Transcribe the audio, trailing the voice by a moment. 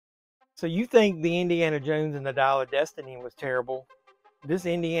So you think the Indiana Jones and the Dial of Destiny was terrible. This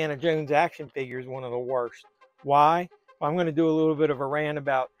Indiana Jones action figure is one of the worst. Why? Well, I'm going to do a little bit of a rant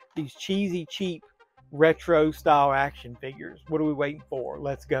about these cheesy, cheap, retro style action figures. What are we waiting for?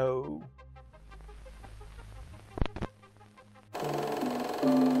 Let's go.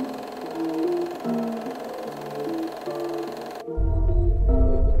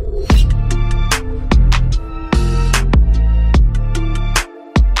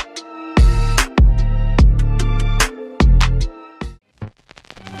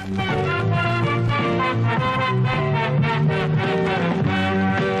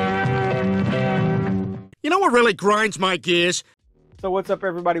 You know what really grinds my gears? So what's up,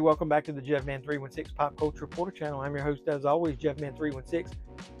 everybody? Welcome back to the JeffMan316 Pop Culture Reporter channel. I'm your host, as always, JeffMan316.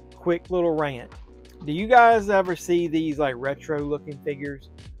 Quick little rant. Do you guys ever see these like retro looking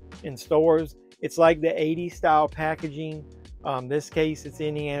figures in stores? It's like the 80s style packaging. This case, it's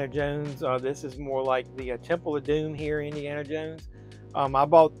Indiana Jones. This is more like the Temple of Doom here, Indiana Jones. I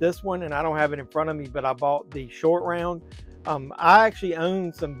bought this one, and I don't have it in front of me, but I bought the short round. I actually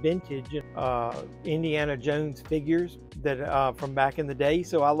own some vintage Indiana Jones figures that from back in the day,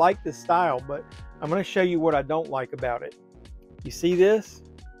 so I like this style, but I'm going to show you what I don't like about it. You see this?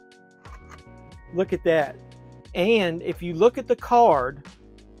 Look at that. And if you look at the card,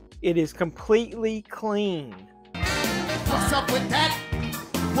 it is completely clean. What's up with that?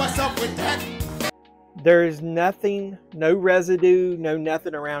 What's up with that? There's nothing, no residue, no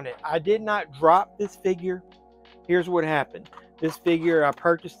nothing around it. I did not drop this figure. Here's what happened. This figure, I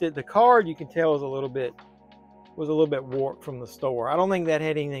purchased it. The card, you can tell, was a little bit warped from the store. I don't think that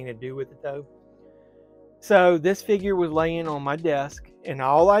had anything to do with it, though. So this figure was laying on my desk, and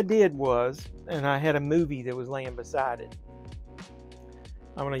all I did was, and I had a movie that was laying beside it.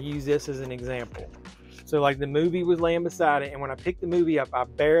 I'm going to use this as an example. So like the movie was laying beside it, and when I picked the movie up, I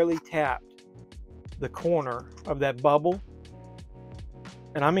barely tapped the corner of that bubble.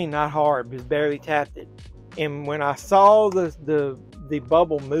 And I mean not hard, just barely tapped it. And when I saw the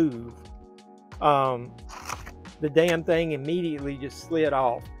bubble move, the damn thing immediately just slid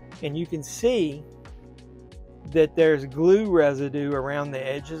off. And you can see that there's glue residue around the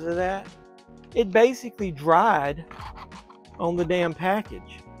edges of that. It basically dried on the damn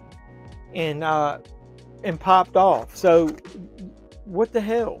package and popped off. So what the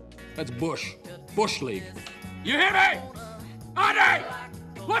hell? That's Bush League. You hear me? Andre,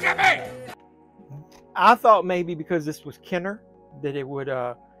 look at me! I thought maybe because this was Kenner that it would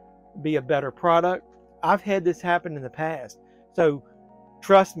be a better product. I've had this happen in the past. So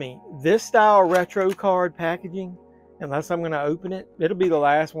trust me, this style retro card packaging, unless I'm going to open it, it'll be the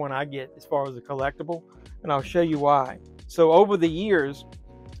last one I get as far as a collectible. And I'll show you why. So over the years,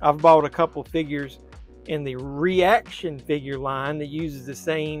 I've bought a couple figures in the reaction figure line that uses the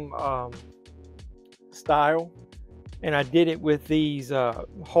same style. And I did it with these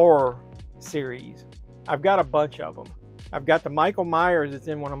horror series. I've got a bunch of them. I've got the Michael Myers that's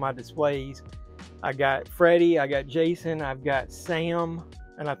in one of my displays. I got Freddy, I got Jason, I've got Sam,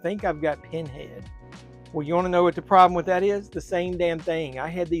 and I think I've got Pinhead. Well, you want to know what the problem with that is? The same damn thing. I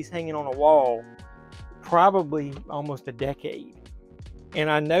had these hanging on a wall probably almost a decade. And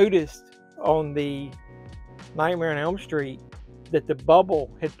I noticed on the Nightmare on Elm Street that the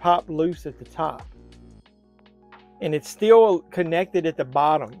bubble had popped loose at the top. And it's still connected at the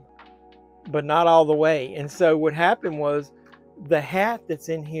bottom, but not all the way. And so what happened was the hat that's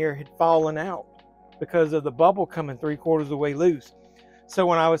in here had fallen out because of the bubble coming 3/4 of the way loose. So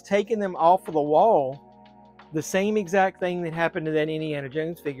when I was taking them off of the wall, the same exact thing that happened to that Indiana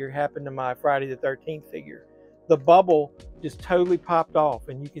Jones figure happened to my Friday the 13th figure. The bubble just totally popped off,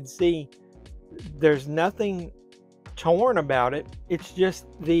 and you can see there's nothing torn about it. It's just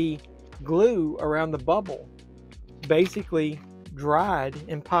the glue around the bubble basically dried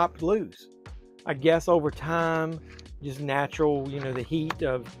and popped loose. I guess over time, just natural, you know, the heat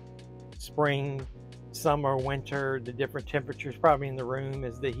of spring, summer, winter, the different temperatures probably in the room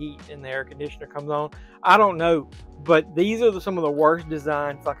as the heat and the air conditioner comes on. I don't know, but these are some of the worst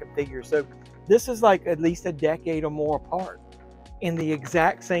designed fucking figures. So this is like at least a decade or more apart, and the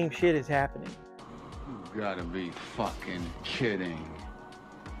exact same shit is happening. You gotta be fucking kidding.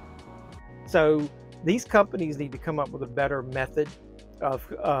 So these companies need to come up with a better method of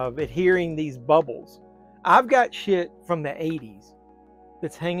adhering these bubbles. I've got shit from the 80s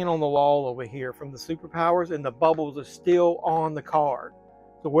that's hanging on the wall over here from the Superpowers, and the bubbles are still on the card.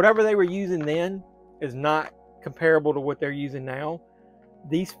 So whatever they were using then is not comparable to what they're using now.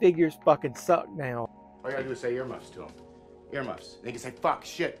 These figures fucking suck now. All you gotta do is say earmuffs to them. Earmuffs. They can say fuck,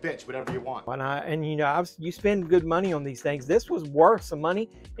 shit, bitch, whatever you want. And you know, you spend good money on these things. This was worth some money,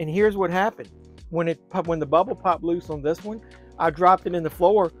 and here's what happened. When the bubble popped loose on this one, I dropped it in the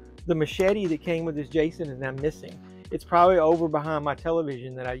floor. The machete that came with this Jason is now missing. It's probably over behind my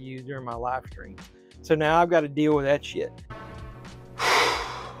television that I used during my live stream. So now I've got to deal with that shit.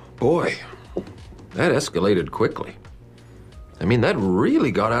 Boy, that escalated quickly. I mean, that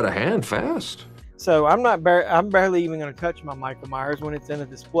really got out of hand fast. So I'm barely even going to touch my Michael Myers when it's in a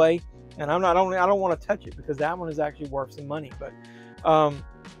display, and I don't want to touch it because that one is actually worth some money. But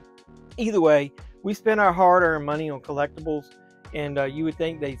either way, we spend our hard-earned money on collectibles, and you would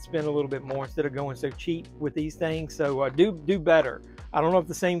think they'd spend a little bit more instead of going so cheap with these things. So do better. I don't know if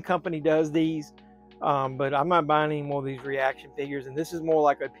the same company does these, but I'm not buying any more of these reaction figures, and this is more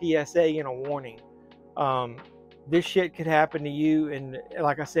like a PSA and a warning. This shit could happen to you, and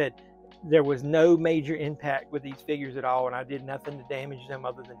like I said, there was no major impact with these figures at all, and I did nothing to damage them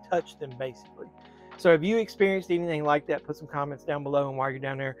other than touch them, basically. So if you experienced anything like that, put some comments down below, and while you're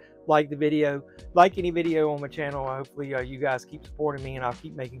down there, like the video, like any video on my channel. Hopefully you guys keep supporting me, and I'll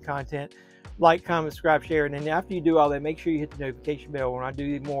keep making content. Like, comment, subscribe, share, and then after you do all that, make sure you hit the notification bell. When I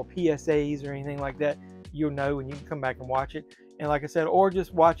do more PSAs or anything like that, you'll know, and you can come back and watch it. And like I said, or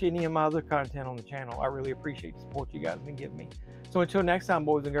just watch any of my other content on the channel. I really appreciate the support you guys have been giving me. So until next time,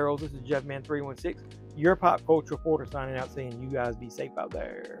 boys and girls, this is JeffMan316, your pop culture reporter, signing out, saying you guys be safe out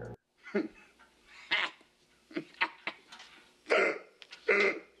there.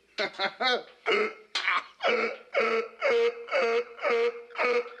 Ha ha ha!